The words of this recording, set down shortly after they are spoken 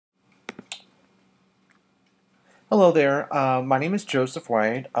Hello there. My name is Joseph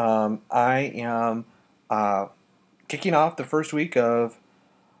White. I am uh, kicking off the first week of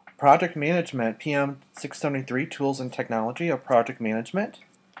Project Management, PM673 Tools and Technology of Project Management.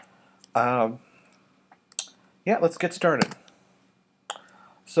 Um, yeah, let's get started.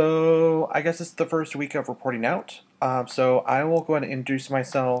 So, I guess it's the first week of reporting out. So, I will go ahead and introduce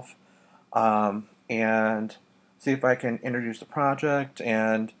myself and see if I can introduce the project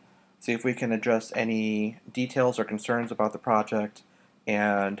and see if we can address any details or concerns about the project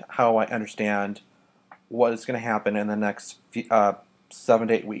and how I understand what is going to happen in the next 7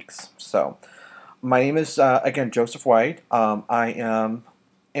 to 8 weeks. So, my name is, again, Joseph White. I am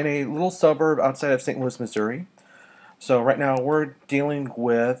in a little suburb outside of St. Louis, Missouri. So, right now we're dealing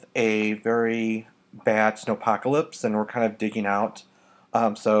with a very bad snowpocalypse and we're kind of digging out.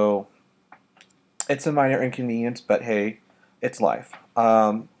 So, it's a minor inconvenience, but hey, it's life.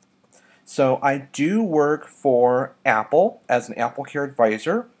 So I do work for Apple as an Apple Care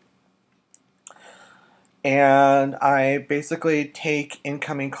advisor, and I basically take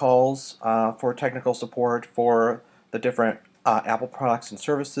incoming calls for technical support for the different Apple products and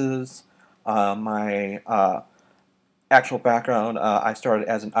services. My actual background, I started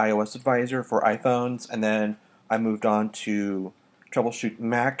as an iOS advisor for iPhones, and then I moved on to troubleshoot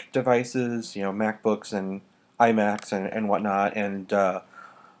Mac devices, MacBooks and iMacs and whatnot, and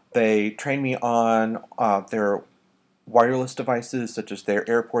they trained me on their wireless devices, such as their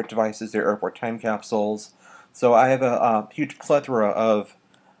airport devices, their airport time capsules. So I have a huge plethora of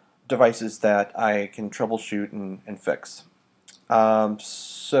devices that I can troubleshoot and fix.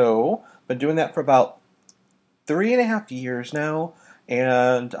 So been doing that for about 3.5 years now,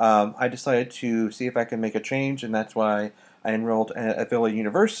 and I decided to see if I can make a change, and that's why I enrolled at Villa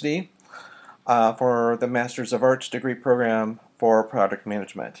University for the Masters of Arts degree program for project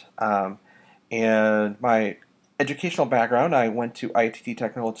management. And my educational background, I went to ITT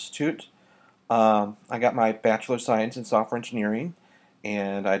Technical Institute. I got my Bachelor of Science in Software Engineering,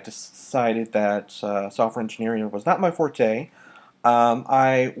 and I decided that software engineering was not my forte.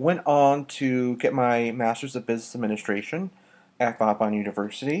 I went on to get my Master's of Business Administration at Fontbonne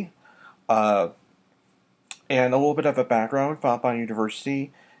University. And a little bit of a background, Fontbonne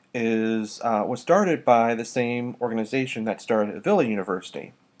University was started by the same organization that started at Villa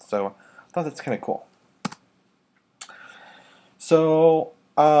University. So I thought that's kind of cool. So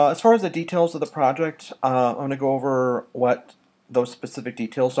as far as the details of the project, I'm going to go over what those specific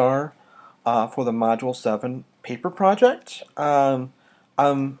details are for the Module 7 paper project. I'm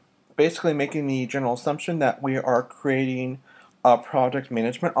basically making the general assumption that we are creating a project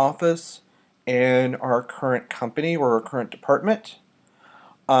management office in our current company or our current department.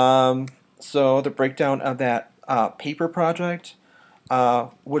 So the breakdown of that paper project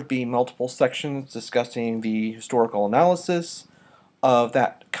would be multiple sections discussing the historical analysis of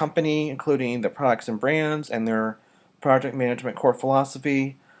that company, including the products and brands and their project management core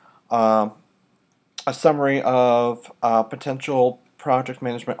philosophy, a summary of potential project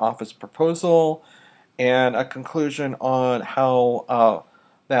management office proposal, and a conclusion on how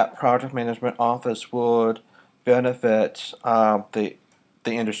that project management office would benefit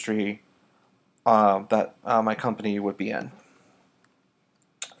the industry that my company would be in.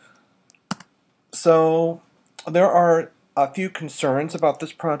 So there are a few concerns about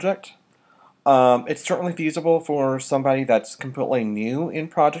this project. It's certainly feasible for somebody that's completely new in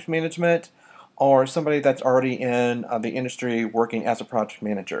project management or somebody that's already in the industry working as a project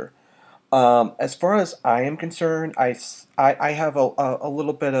manager. As far as I am concerned, I have a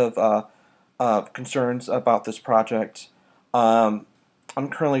little bit of concerns about this project. I'm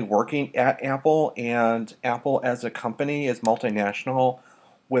currently working at Apple, and Apple as a company is multinational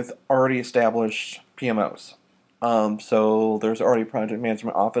with already established PMOs. So there's already a project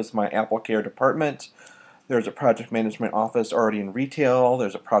management office in my Apple Care department. There's a project management office already in retail.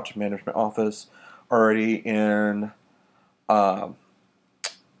 There's a project management office already in iOS.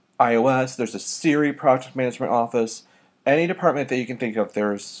 There's a Siri project management office. Any department that you can think of,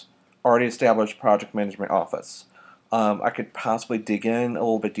 there's already established project management office. I could possibly dig in a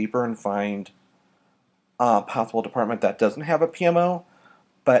little bit deeper and find a possible department that doesn't have a PMO,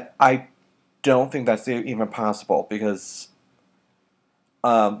 but I don't think that's even possible because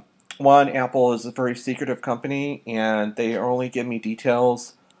one, Apple is a very secretive company and they only give me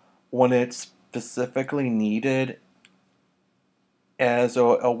details when it's specifically needed as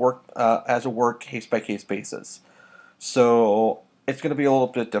a work case by case basis. So it's going to be a little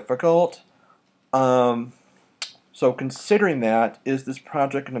bit difficult. So considering that, is this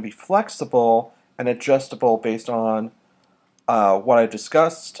project going to be flexible and adjustable based on what I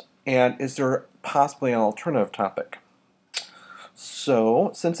discussed? And is there possibly an alternative topic.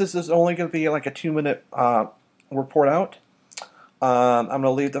 So, since this is only going to be like a 2-minute report out, I'm going to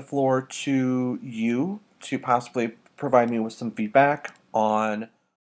leave the floor to you to possibly provide me with some feedback on